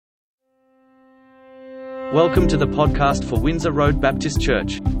Welcome to the podcast for Windsor Road Baptist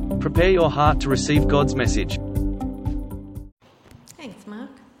Church. Prepare your heart to receive God's message. Thanks, Mark.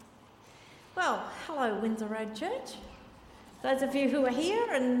 Well, hello, Windsor Road Church. Those of you who are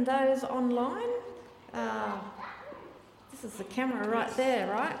here and those online, this is the camera right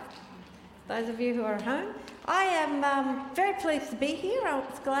there, right? Those of you who are at home. I am very pleased to be here. I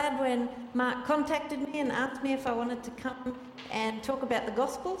was glad when Mark contacted me and asked me if I wanted to come and talk about the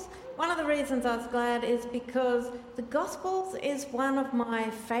Gospels. One of the reasons I was glad is because the Gospels is one of my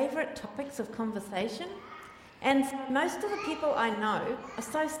favourite topics of conversation, and most of the people I know are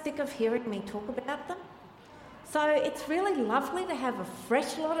so sick of hearing me talk about them. So it's really lovely to have a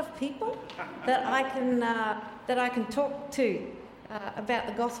fresh lot of people that I can talk to about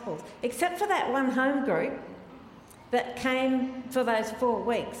the Gospels, except for that one home group that came for those 4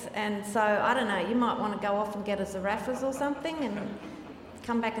 weeks. And so, I don't know, you might want to go off and get us a Raffles or something and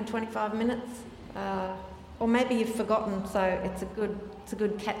come back in 25 minutes. Or maybe you've forgotten, so it's a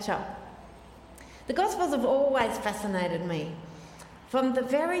good catch-up. The Gospels have always fascinated me. From the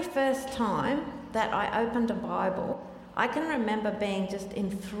very first time that I opened a Bible, I can remember being just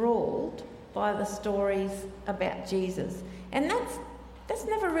enthralled by the stories about Jesus. And that's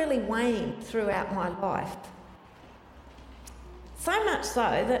never really waned throughout my life. So much so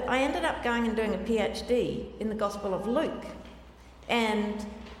that I ended up going and doing a PhD in the Gospel of Luke. And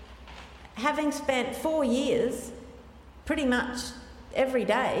having spent 4 years pretty much every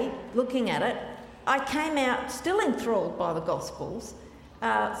day looking at it, I came out still enthralled by the Gospels. So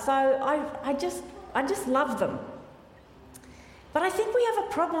I just love them. But I think we have a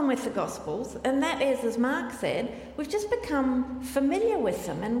problem with the Gospels, and that is, as Mark said, we've just become familiar with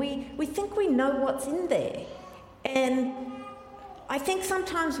them, and we think we know what's in there. And I think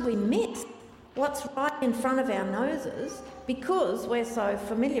sometimes we miss what's right in front of our noses because we're so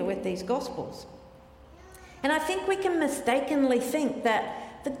familiar with these Gospels. And I think we can mistakenly think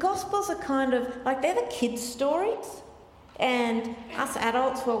that the Gospels are kind of like they're the kids' stories, and us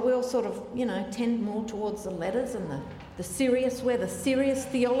adults, well, we'll sort of, tend more towards the letters and the serious, where the serious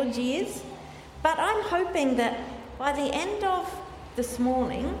theology is. But I'm hoping that by the end of this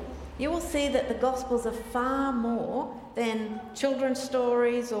morning, you will see that the Gospels are far more than children's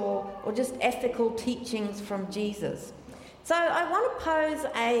stories or just ethical teachings from Jesus. So I want to pose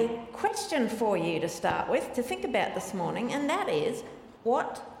a question for you to start with, to think about this morning, and that is,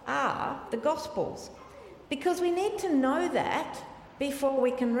 what are the Gospels? Because we need to know that before we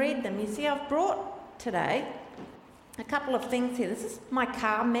can read them. You see, I've brought today a couple of things here. This is my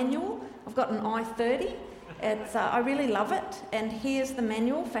car manual. I've got an i30. I really love it. And here's the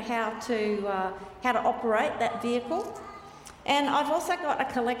manual for how to operate that vehicle. And I've also got a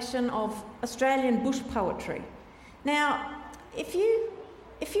collection of Australian bush poetry. Now, if you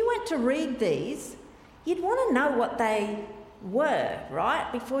went to read these, you'd want to know what they were,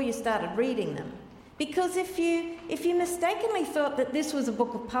 right, before you started reading them. Because if you mistakenly thought that this was a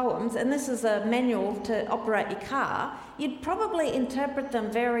book of poems and this is a manual to operate your car, you'd probably interpret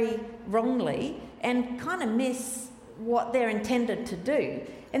them very wrongly and kind of miss what they're intended to do.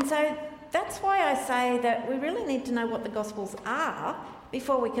 And so that's why I say that we really need to know what the Gospels are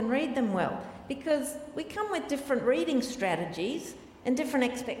before we can read them well. Because we come with different reading strategies and different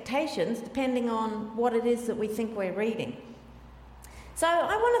expectations depending on what it is that we think we're reading. So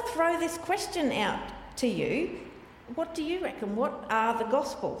I want to throw this question out to you. What do you reckon? What are the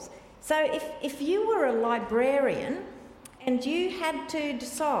Gospels? So if you were a librarian and you had to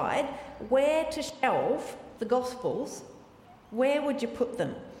decide where to shelve the Gospels, where would you put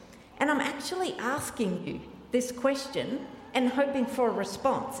them? And I'm actually asking you this question and hoping for a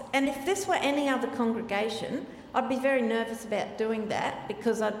response. And if this were any other congregation, I'd be very nervous about doing that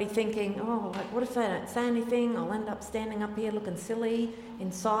because I'd be thinking, what if they don't say anything? I'll end up standing up here looking silly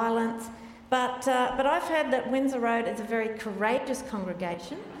in silence. But I've heard that Windsor Road is a very courageous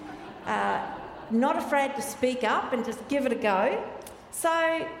congregation, not afraid to speak up and just give it a go.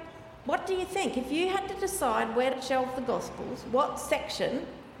 So what do you think? If you had to decide where to shelve the Gospels, what section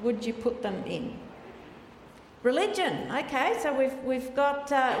would you put them in? Religion, okay, so we've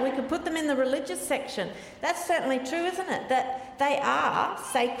got, we could put them in the religious section. That's certainly true, isn't it? That they are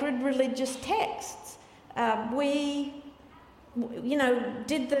sacred religious texts. Did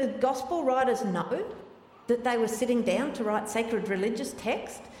the gospel writers know that they were sitting down to write sacred religious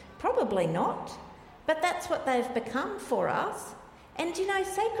text? Probably not, but that's what they've become for us. And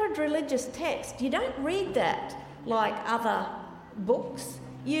sacred religious text, you don't read that like other books.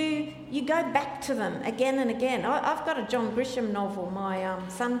 You go back to them again and again. I've got a John Grisham novel my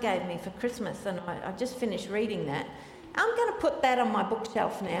son gave me for Christmas, and I just finished reading that. I'm going to put that on my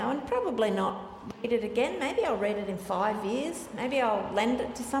bookshelf now and probably not read it again. Maybe I'll read it in 5 years. Maybe I'll lend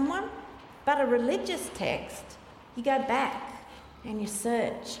it to someone. But a religious text, you go back and you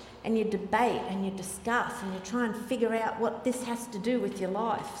search and you debate and you discuss and you try and figure out what this has to do with your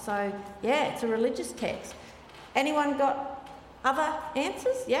life. So, yeah, it's a religious text. Anyone got other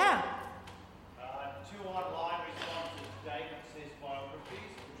answers? Yeah. 2 online responses. David says biographies.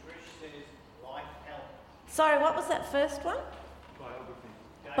 Patricia says life help. Sorry, what was that first one?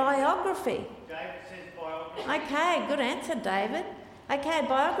 Biography. David says biography. Okay, good answer, David. Okay,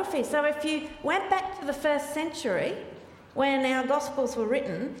 biography. So if you went back to the 1st century when our Gospels were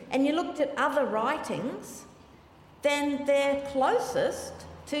written and you looked at other writings, then they're closest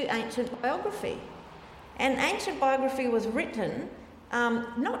to ancient biography. And ancient biography was written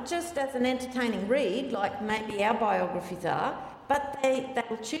not just as an entertaining read, like maybe our biographies are, but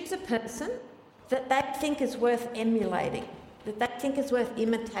they'll choose a person that they think is worth emulating, that they think is worth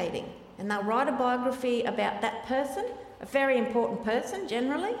imitating. And they'll write a biography about that person, a very important person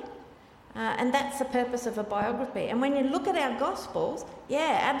generally, and that's the purpose of a biography. And when you look at our Gospels,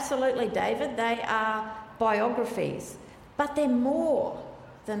 yeah, absolutely, David, they are biographies, but they're more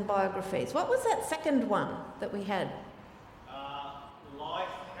than biographies. What was that second one that we had? Life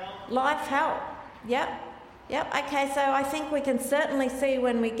help. Life help, yep. Okay, so I think we can certainly see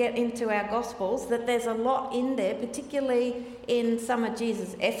when we get into our Gospels that there's a lot in there, particularly in some of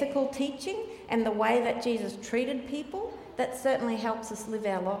Jesus' ethical teaching and the way that Jesus treated people, that certainly helps us live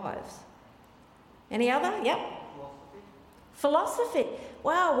our lives. Any other? Yep. Philosophy.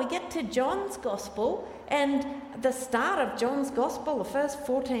 Wow, we get to John's Gospel, and the start of John's Gospel, the first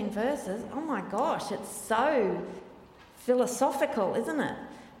 14 verses, oh my gosh, it's so philosophical, isn't it?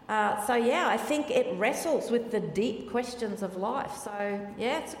 So yeah, I think it wrestles with the deep questions of life. So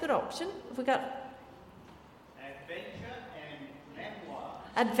yeah, it's a good option. Have we got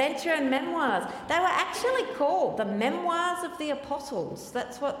Adventure and Memoirs. They were actually called the Memoirs of the Apostles.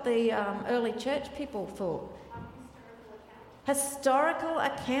 That's what the early church people thought. Historical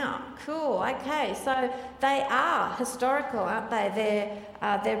account. Cool. Okay, so they are historical, aren't they?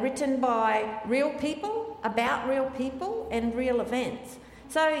 They're written by real people, about real people, and real events.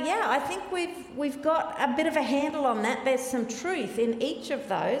 So yeah, I think we've got a bit of a handle on that. There's some truth in each of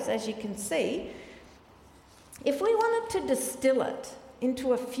those, as you can see. If we wanted to distill it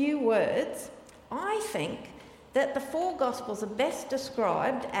into a few words, I think that the 4 Gospels are best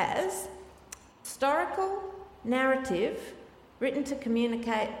described as historical narrative written to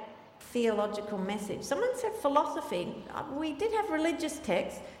communicate theological message. Someone said philosophy. We did have religious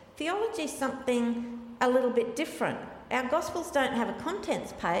texts. Theology is something a little bit different. Our Gospels don't have a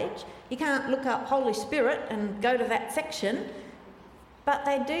contents page. You can't look up Holy Spirit and go to that section, but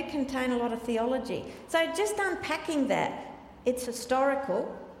they do contain a lot of theology. So just unpacking that, it's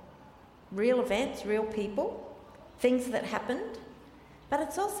historical, real events, real people, things that happened, but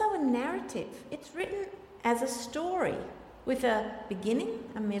it's also a narrative. It's written as a story with a beginning,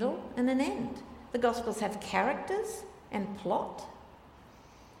 a middle, and an end. The Gospels have characters and plot,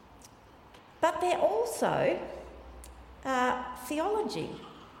 but they're also theology.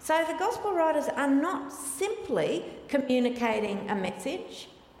 So the Gospel writers are not simply communicating a message.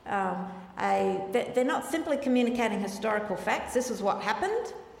 They're not simply communicating historical facts, this is what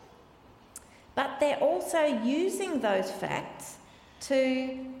happened, but they're also using those facts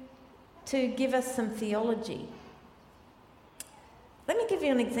to give us some theology. Let me give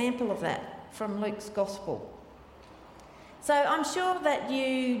you an example of that from Luke's Gospel. So I'm sure that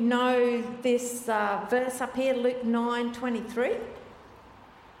you know this verse up here, Luke 9:23.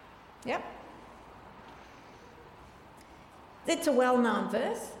 Yep. It's a well-known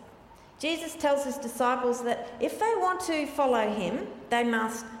verse. Jesus tells his disciples that if they want to follow him, they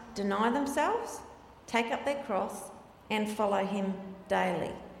must deny themselves, take up their cross, and follow him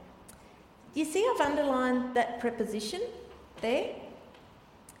daily. You see I've underlined that preposition there?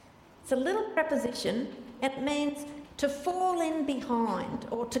 It's a little preposition, and it means to fall in behind,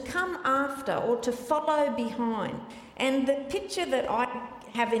 or to come after, or to follow behind. And the picture that I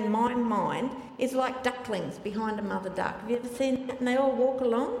have in my mind is like ducklings behind a mother duck. Have you ever seen that? And they all walk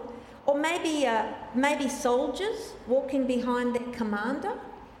along? Or maybe soldiers walking behind their commander.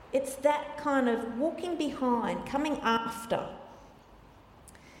 It's that kind of walking behind, coming after.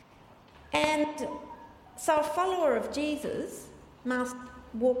 And so a follower of Jesus must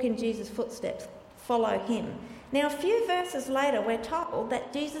walk in Jesus' footsteps, follow him. Now, a few verses later, we're told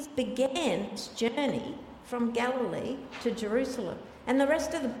that Jesus began his journey from Galilee to Jerusalem. And the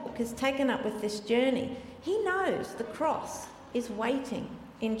rest of the book is taken up with this journey. He knows the cross is waiting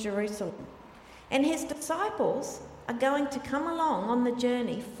in Jerusalem. And his disciples are going to come along on the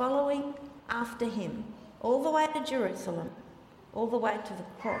journey following after him, all the way to Jerusalem, all the way to the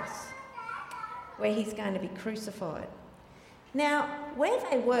cross, where he's going to be crucified. Now, where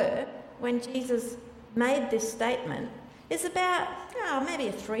they were when Jesus made this statement is about maybe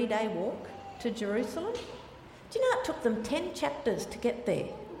a 3-day walk to Jerusalem. Do you know it took them 10 chapters to get there?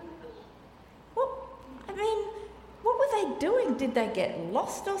 What were they doing? Did they get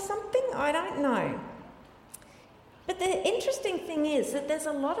lost or something? I don't know. But the interesting thing is that there's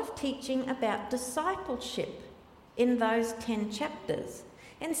a lot of teaching about discipleship in those 10 chapters.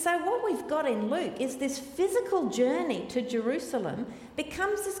 And so what we've got in Luke is this physical journey to Jerusalem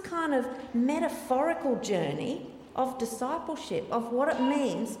becomes this kind of metaphorical journey of discipleship, of what it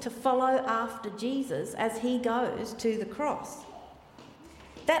means to follow after Jesus as he goes to the cross.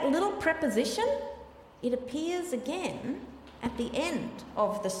 That little preposition, it appears again at the end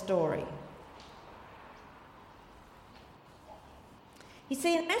of the story. You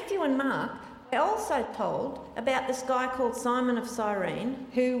see, in Matthew and Mark, we're also told about this guy called Simon of Cyrene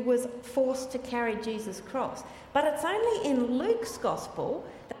who was forced to carry Jesus' cross. But it's only in Luke's Gospel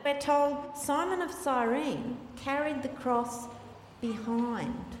that we're told Simon of Cyrene carried the cross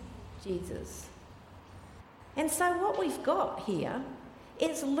behind Jesus. And so what we've got here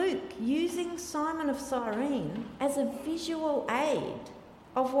is Luke using Simon of Cyrene as a visual aid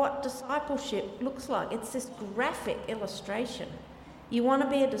of what discipleship looks like. It's this graphic illustration. You want to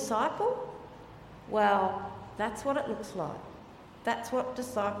be a disciple? Well, that's what it looks like. That's what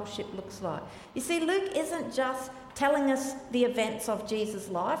discipleship looks like. You see, Luke isn't just telling us the events of Jesus'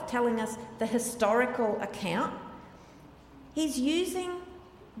 life, telling us the historical account. He's using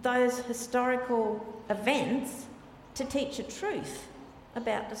those historical events to teach a truth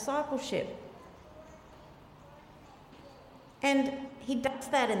about discipleship. And he does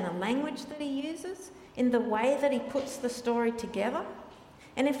that in the language that he uses, in the way that he puts the story together.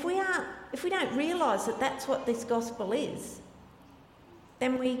 And if we don't realise that that's what this gospel is,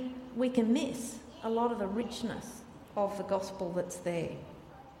 then we can miss a lot of the richness of the gospel that's there.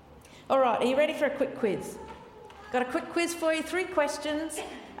 All right, are you ready for a quick quiz? Got a quick quiz for you, 3 questions.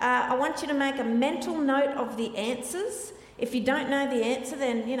 I want you to make a mental note of the answers. If you don't know the answer,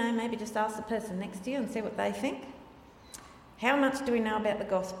 then, maybe just ask the person next to you and see what they think. How much do we know about the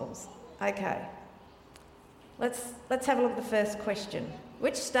Gospels? Okay. Let's have a look at the first question.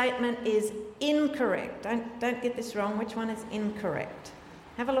 Which statement is incorrect? Don't get this wrong. Which one is incorrect?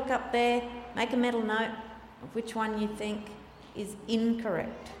 Have a look up there. Make a mental note of which one you think is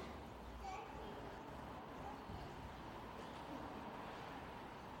incorrect.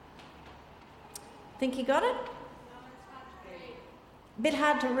 Think you got it? A bit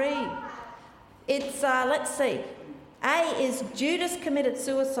hard to read. It's, let's see. A is Judas committed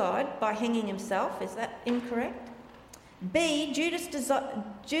suicide by hanging himself. Is that incorrect? B, Judas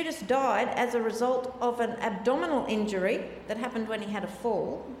died as a result of an abdominal injury that happened when he had a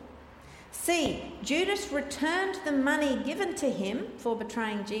fall. C, Judas returned the money given to him for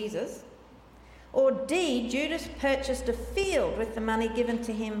betraying Jesus. Or D, Judas purchased a field with the money given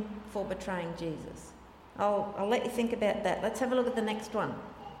to him for betraying Jesus. I'll let you think about that. Let's have a look at the next one.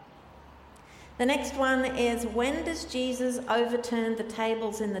 The next one is, when does Jesus overturn the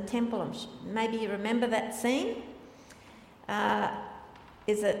tables in the temple? Maybe you remember that scene.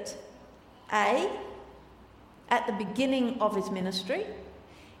 Is it A, at the beginning of his ministry?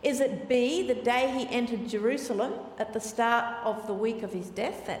 Is it B, the day he entered Jerusalem at the start of the week of his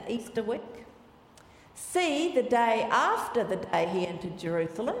death, that Easter week? C, the day after the day he entered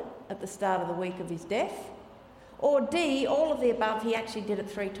Jerusalem at the start of the week of his death? Or D, all of the above, he actually did it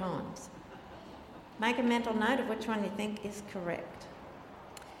 3 times? Make a mental note of which one you think is correct.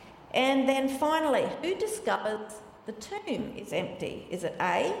 And then finally, who discovers the tomb is empty? Is it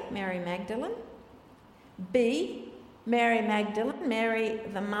A, Mary Magdalene? B, Mary Magdalene, Mary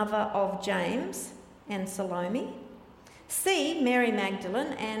the mother of James and Salome? C, Mary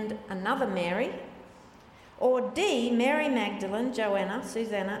Magdalene and another Mary? Or D, Mary Magdalene, Joanna,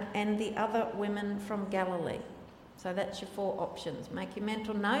 Susanna and the other women from Galilee? So that's your 4 options. Make your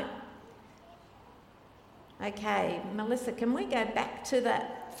mental note. Okay, Melissa, can we go back to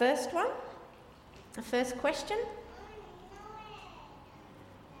that first one? The first question?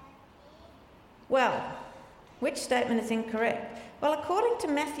 Well, which statement is incorrect? Well, according to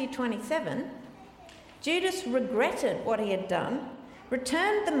Matthew 27, Judas regretted what he had done,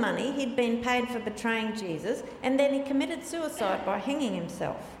 returned the money he'd been paid for betraying Jesus, and then he committed suicide by hanging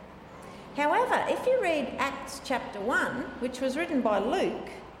himself. However, if you read Acts chapter 1, which was written by Luke,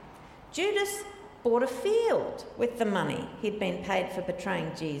 Judas bought a field with the money he'd been paid for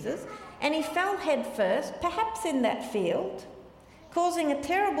betraying Jesus, and he fell head first, perhaps in that field, causing a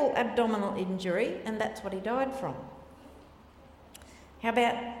terrible abdominal injury, and that's what he died from. How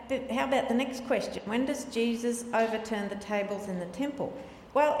about the next question? When does Jesus overturn the tables in the temple?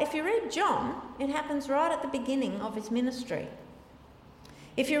 Well, if you read John, it happens right at the beginning of his ministry.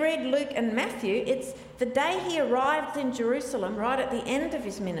 If you read Luke and Matthew, it's the day he arrived in Jerusalem, right at the end of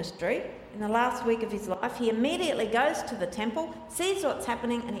his ministry, in the last week of his life. He immediately goes to the temple, sees what's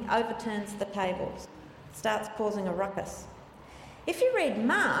happening, and he overturns the tables, starts causing a ruckus. If you read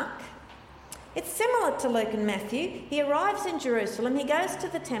Mark, it's similar to Luke and Matthew. He arrives in Jerusalem, he goes to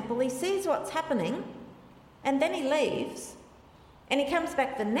the temple, he sees what's happening, and then he leaves, and he comes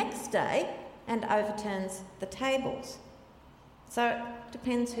back the next day and overturns the tables. So it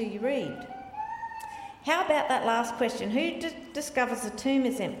depends who you read. How about that last question? Who discovers the tomb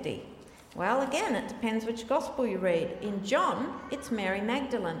is empty? Well, again, it depends which gospel you read. In John, it's Mary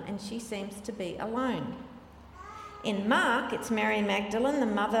Magdalene, and she seems to be alone. In Mark, it's Mary Magdalene,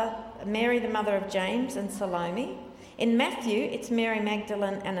 Mary the mother of James and Salome. In Matthew, it's Mary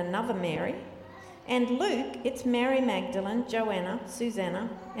Magdalene and another Mary. And Luke, it's Mary Magdalene, Joanna, Susanna,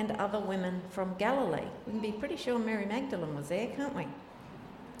 and other women from Galilee. We can be pretty sure Mary Magdalene was there, can't we?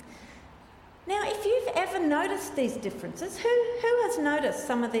 Now, if you've ever noticed these differences, who has noticed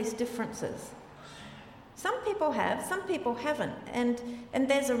some of these differences? Some people have, some people haven't, and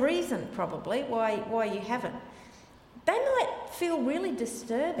there's a reason probably why you haven't. They might feel really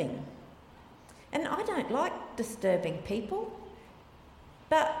disturbing, and I don't like disturbing people,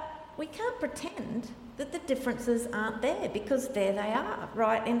 but we can't pretend that the differences aren't there, because there they are,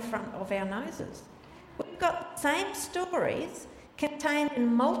 right in front of our noses. We've got the same stories contained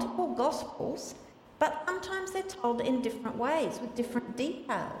in multiple Gospels, but sometimes they're told in different ways, with different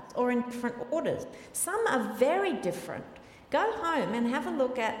details or in different orders. Some are very different. Go home and have a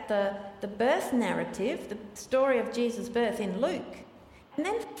look at the birth narrative, the story of Jesus' birth in Luke, and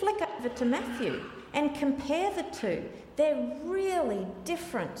then flick over to Matthew and compare the two. They're really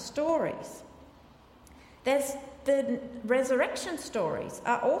different stories. There's the resurrection stories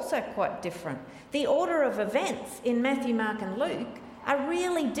are also quite different. The order of events in Matthew, Mark and Luke are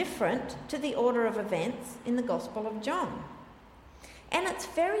really different to the order of events in the Gospel of John. And it's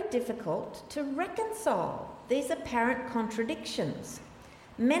very difficult to reconcile these apparent contradictions.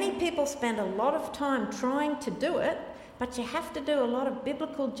 Many people spend a lot of time trying to do it, but you have to do a lot of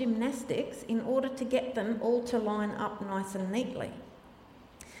biblical gymnastics in order to get them all to line up nice and neatly.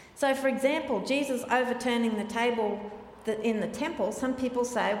 So, for example, Jesus overturning the table in the temple, some people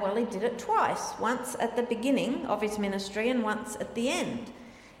say, well, he did it twice, once at the beginning of his ministry and once at the end.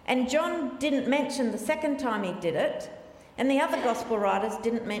 And John didn't mention the second time he did it, and the other gospel writers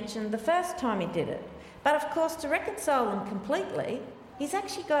didn't mention the first time he did it. But of course, to reconcile them completely, he's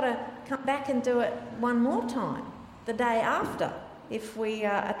actually got to come back and do it one more time, the day after, if we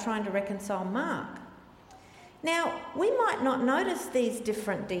are trying to reconcile Mark. Now, we might not notice these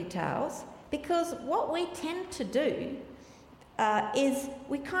different details, because what we tend to do is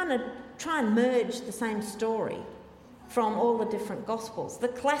we kind of try and merge the same story from all the different Gospels. The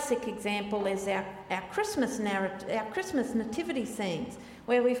classic example is our Christmas narrative, our Christmas nativity scenes,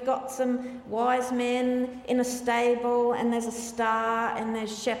 where we've got some wise men in a stable and there's a star and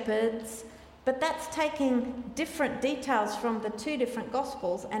there's shepherds, but that's taking different details from the two different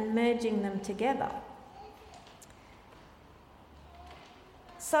Gospels and merging them together.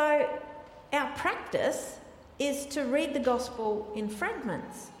 So our practice is to read the Gospel in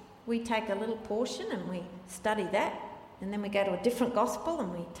fragments. We take a little portion and we study that, and then we go to a different Gospel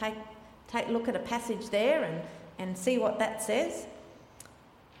and we take a look at a passage there and see what that says.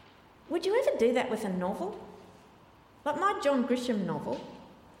 Would you ever do that with a novel? Like my John Grisham novel,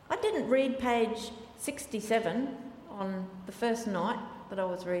 I didn't read page 67 on the first night that I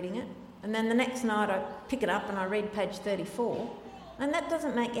was reading it, and then the next night I pick it up and I read page 34, and that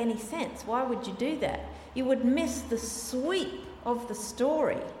doesn't make any sense. Why would you do that? You would miss the sweep of the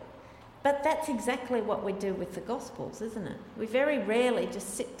story. But that's exactly what we do with the Gospels, isn't it? We very rarely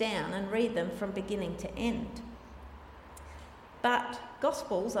just sit down and read them from beginning to end. But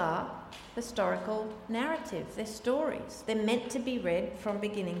Gospels are historical narrative. They're stories. They're meant to be read from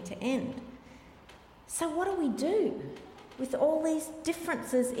beginning to end. So what do we do with all these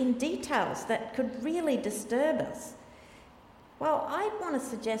differences in details that could really disturb us? Well, I want to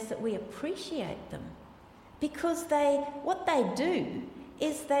suggest that we appreciate them, because what they do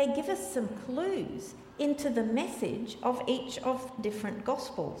is they give us some clues into the message of each of the different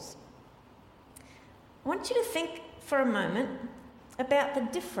Gospels. I want you to think for a moment about the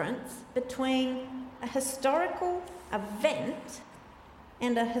difference between a historical event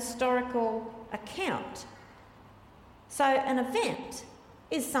and a historical account. So an event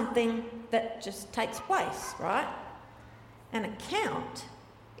is something that just takes place, right? An account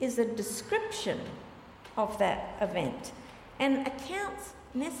is a description of that event, and accounts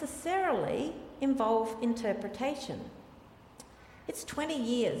necessarily involve interpretation. It's 20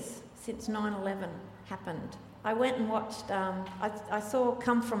 years since 9/11 happened. I went and watched, I saw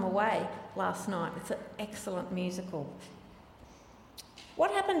Come From Away last night. It's an excellent musical.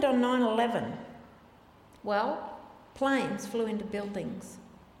 What happened on 9/11? Well, planes flew into buildings.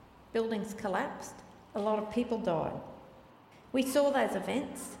 Buildings collapsed. A lot of people died. We saw those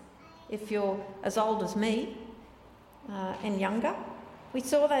events. If you're as old as me and younger, we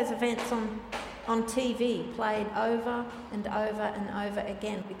saw those events on TV, played over and over and over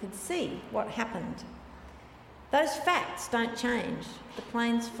again. We could see what happened. Those facts don't change. The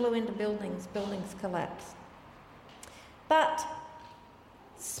planes flew into buildings, buildings collapsed. But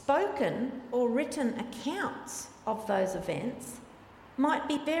spoken or written accounts of those events might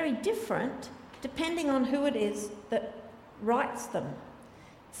be very different depending on who it is that writes them.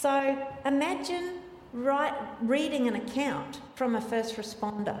 So imagine reading an account from a first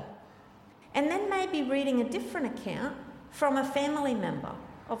responder, and then maybe reading a different account from a family member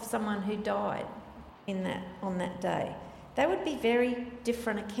of someone who died on that day. They would be very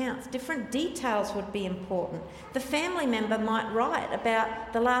different accounts. Different details would be important. The family member might write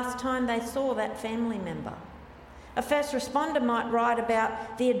about the last time they saw that family member. A first responder might write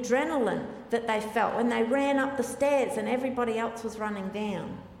about the adrenaline that they felt when they ran up the stairs and everybody else was running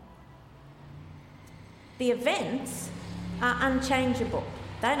down. The events are unchangeable.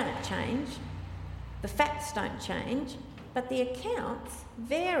 They don't change. The facts don't change, but the accounts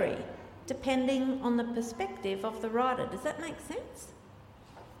vary depending on the perspective of the writer. Does that make sense?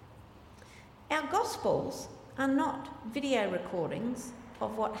 Our Gospels are not video recordings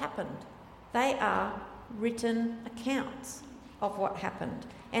of what happened. They are written accounts of what happened,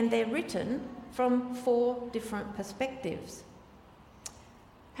 and they're written from 4 different perspectives.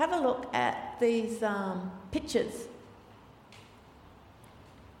 Have a look at these pictures.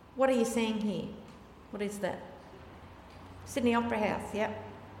 What are you seeing here? What is that? Sydney Opera House, yep.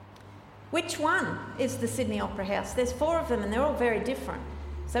 Which one is the Sydney Opera House? There's 4 of them and they're all very different.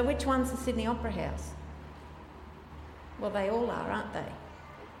 So which one's the Sydney Opera House? Well, they all are, aren't they?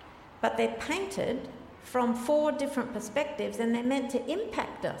 But they're painted from 4 different perspectives, and they're meant to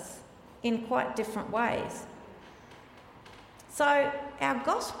impact us in quite different ways. So our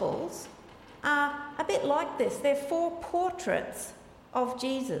Gospels are a bit like this. They're 4 portraits of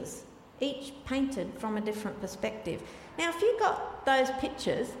Jesus, each painted from a different perspective. Now, if you got those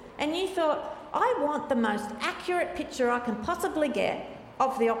pictures and you thought, I want the most accurate picture I can possibly get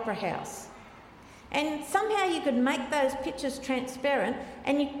of the Opera House, and somehow you could make those pictures transparent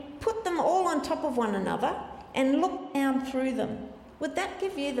and you put them all on top of one another and look down through them, would that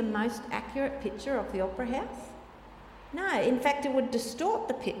give you the most accurate picture of the Opera House? No, in fact it would distort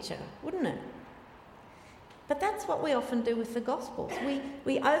the picture, wouldn't it? But that's what we often do with the Gospels.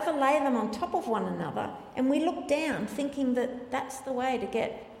 We overlay them on top of one another and we look down thinking that that's the way to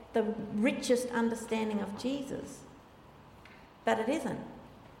get the richest understanding of Jesus. But it isn't.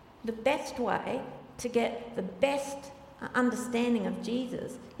 The best way to get the best understanding of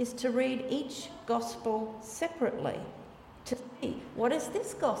Jesus is to read each Gospel separately, to see, what is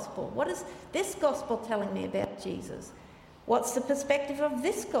this Gospel? What is this Gospel telling me about Jesus? What's the perspective of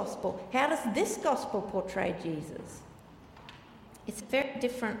this Gospel? How does this Gospel portray Jesus? It's a very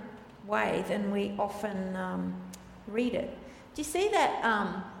different way than we often read it. Do you see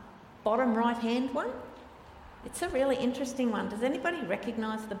that bottom right-hand one? It's a really interesting one. Does anybody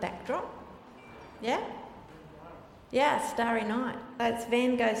recognise the backdrop? Yeah? Yeah, Starry Night. It's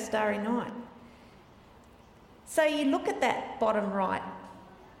Van Gogh's Starry Night. So you look at that bottom right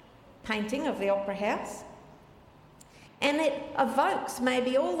painting of the Opera House, and it evokes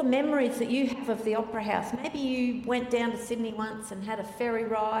maybe all the memories that you have of the Opera House. Maybe you went down to Sydney once and had a ferry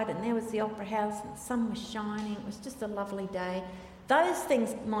ride and there was the Opera House and the sun was shining. It was just a lovely day. Those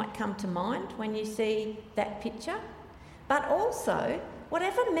things might come to mind when you see that picture. But also,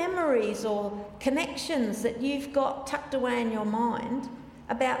 whatever memories or connections that you've got tucked away in your mind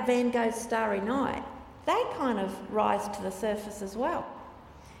about Van Gogh's Starry Night, they kind of rise to the surface as well.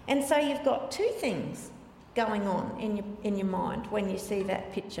 And so you've got 2 things going on in your mind when you see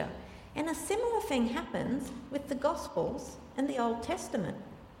that picture. And a similar thing happens with the Gospels and the Old Testament.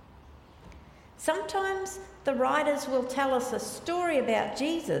 Sometimes the writers will tell us a story about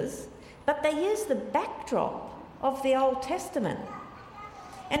Jesus, but they use the backdrop of the Old Testament.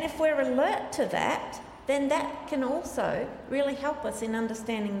 And if we're alert to that, then that can also really help us in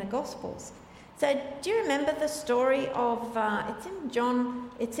understanding the Gospels. So do you remember the story of,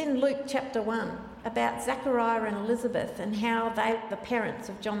 it's in Luke chapter 1, about Zachariah and Elizabeth and how they were the parents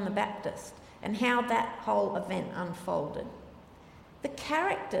of John the Baptist and how that whole event unfolded. The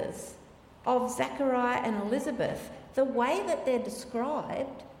characters of Zachariah and Elizabeth, the way that they're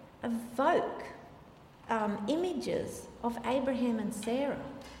described, evoke images of Abraham and Sarah,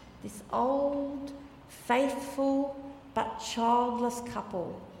 this old, faithful but childless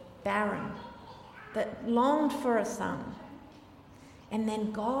couple, barren, that longed for a son. And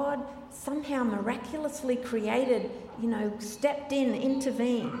then God somehow miraculously created, stepped in,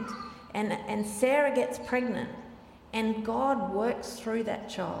 intervened, and Sarah gets pregnant, and God works through that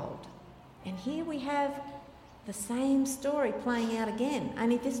child. And here we have the same story playing out again,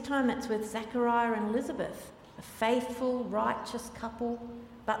 only this time it's with Zachariah and Elizabeth, a faithful, righteous couple,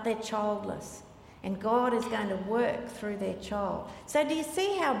 but they're childless. And God is going to work through their child. So do you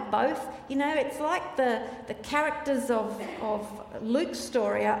see how both, it's like the characters of Luke's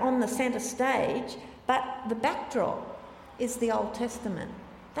story are on the centre stage, but the backdrop is the Old Testament.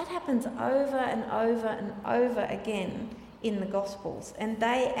 That happens over and over and over again in the Gospels, and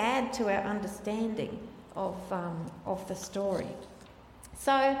they add to our understanding of the story.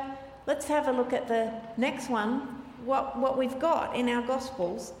 So let's have a look at the next one. What we've got in our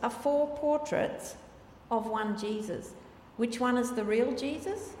Gospels are 4 portraits of one Jesus. Which one is the real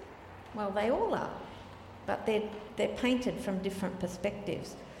Jesus? Well, they all are, but they're painted from different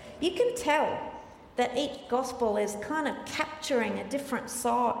perspectives. You can tell that each Gospel is kind of capturing a different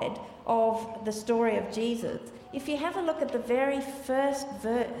side of the story of Jesus if you have a look at the very first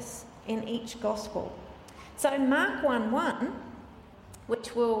verse in each Gospel. So Mark 1:1,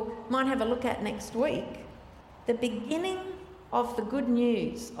 which we might have a look at next week, the beginning of the good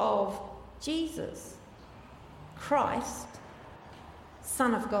news of Jesus, Christ,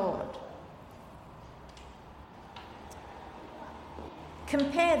 Son of God.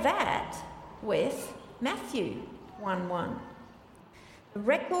 Compare that with Matthew 1:1. The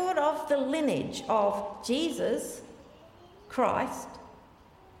record of the lineage of Jesus, Christ,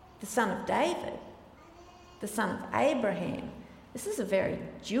 the son of David, the son of Abraham. This is a very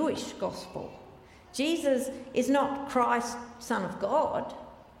Jewish gospel. Jesus is not Christ, son of God.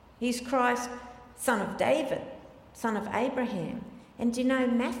 He's Christ, son of David, son of Abraham. And do you know,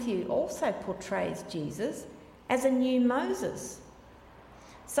 Matthew also portrays Jesus as a new Moses.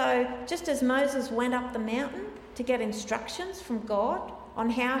 So just as Moses went up the mountain to get instructions from God on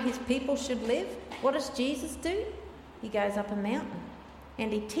how his people should live, what does Jesus do? He goes up a mountain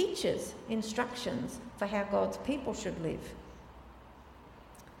and he teaches instructions for how God's people should live.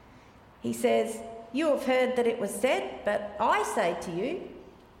 He says, "You have heard that it was said, but I say to you."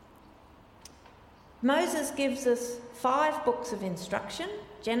 Moses gives us 5 books of instruction,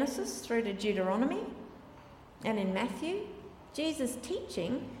 Genesis through to Deuteronomy. And in Matthew, Jesus'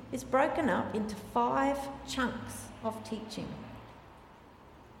 teaching is broken up into 5 chunks of teaching.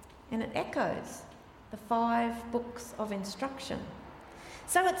 And it echoes the 5 books of instruction.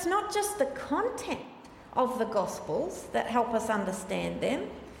 So it's not just the content of the Gospels that help us understand them.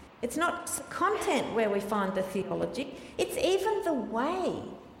 It's not the content where we find the theology. It's even the way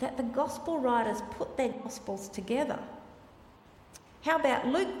that the Gospel writers put their Gospels together. How about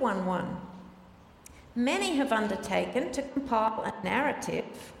Luke 1:1? Many have undertaken to compile a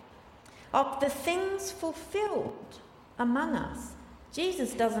narrative of the things fulfilled among us.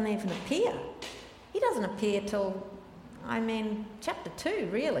 Jesus doesn't even appear. He doesn't appear till, chapter 2,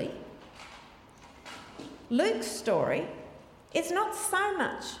 really. Luke's story is not so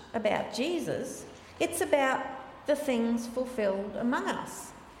much about Jesus, it's about the things fulfilled among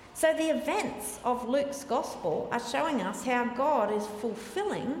us. So the events of Luke's gospel are showing us how God is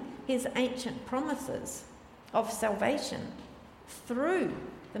fulfilling his ancient promises of salvation through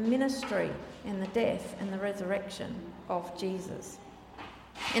the ministry and the death and the resurrection of Jesus.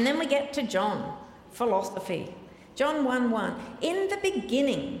 And then we get to John, philosophy. John 1:1. In the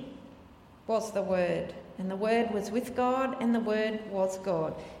beginning was the Word, and the Word was with God, and the Word was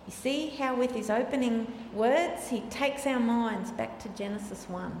God. You see how with his opening words, he takes our minds back to Genesis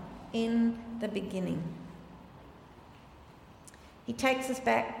 1, in the beginning. He takes us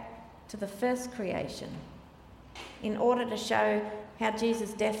back to the first creation in order to show how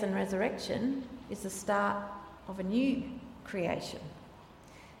Jesus' death and resurrection is the start of a new creation.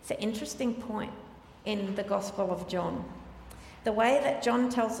 It's an interesting point in the Gospel of John. The way that John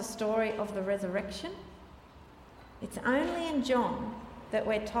tells the story of the resurrection, it's only in John that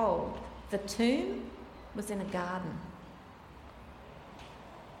we're told the tomb was in a garden.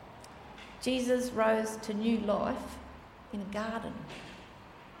 Jesus rose to new life in a garden.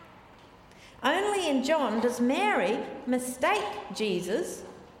 Only in John does Mary mistake Jesus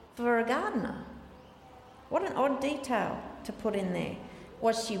for a gardener. What an odd detail to put in there.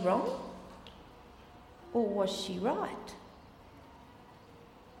 Was she wrong? Or was she right?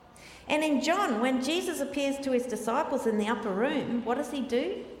 And in John, when Jesus appears to his disciples in the upper room, what does he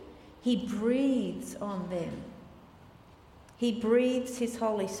do? He breathes on them. He breathes his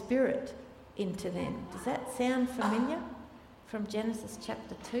Holy Spirit into them. Does that sound familiar from Genesis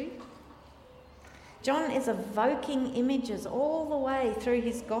chapter 2? John is evoking images all the way through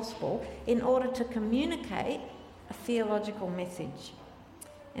his gospel in order to communicate a theological message.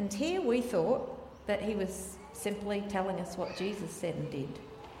 And here we thought that he was simply telling us what Jesus said and did.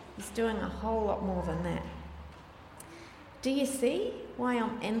 He's doing a whole lot more than that. Do you see why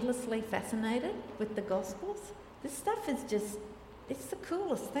I'm endlessly fascinated with the Gospels? This stuff is just, it's the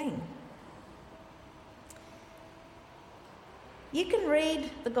coolest thing. You can read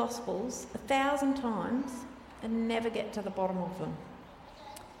the Gospels 1,000 times and never get to the bottom of them.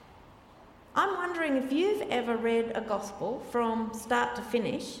 I'm wondering if you've ever read a Gospel from start to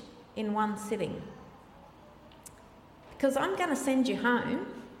finish in one sitting. Because I'm going to send you home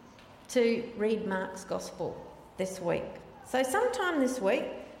to read Mark's Gospel this week. So sometime this week,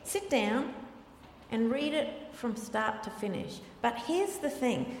 sit down and read it from start to finish. But here's the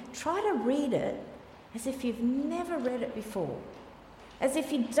thing, try to read it as if you've never read it before. As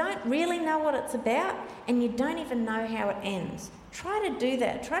if you don't really know what it's about and you don't even know how it ends. Try to do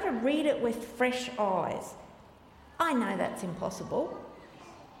that. Try to read it with fresh eyes. I know that's impossible,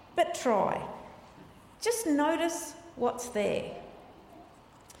 but try. Just notice what's there.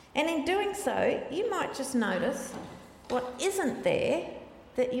 And in doing so, you might just notice what isn't there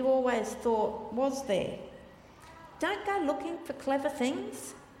that you always thought was there. Don't go looking for clever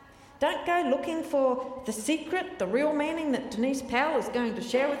things. Don't go looking for the secret, the real meaning that Denise Powell is going to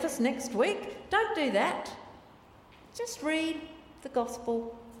share with us next week. Don't do that. Just read the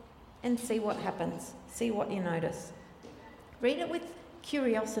Gospel and see what happens. See what you notice. Read it with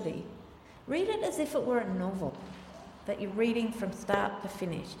curiosity. Read it as if it were a novel that you're reading from start to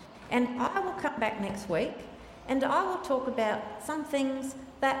finish. And I will come back next week and I will talk about some things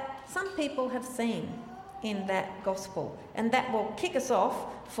that some people have seen in that Gospel. And that will kick us off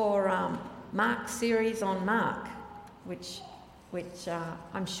for Mark's series on Mark, which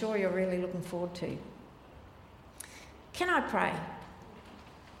I'm sure you're really looking forward to. Can I pray?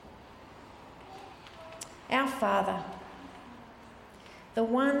 Our Father, the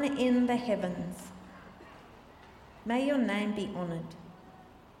one in the heavens, may your name be honoured.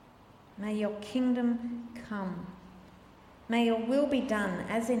 May your kingdom come. May your will be done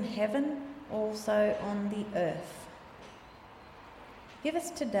as in heaven, also on the earth. Give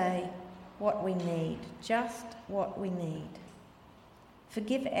us today what we need, just what we need.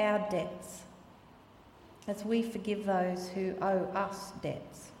 Forgive our debts as we forgive those who owe us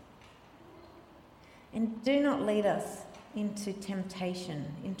debts. And do not lead us into temptation,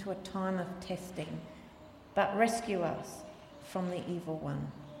 into a time of testing, but rescue us from the evil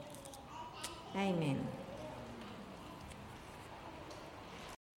one. Amen.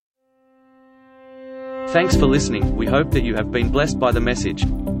 Thanks for listening. We hope that you have been blessed by the message.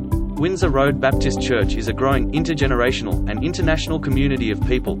 Windsor Road Baptist Church is a growing, intergenerational, and international community of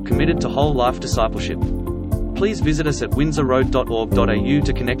people committed to whole life discipleship. Please visit us at windsorroad.org.au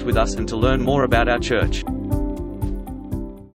to connect with us and to learn more about our church.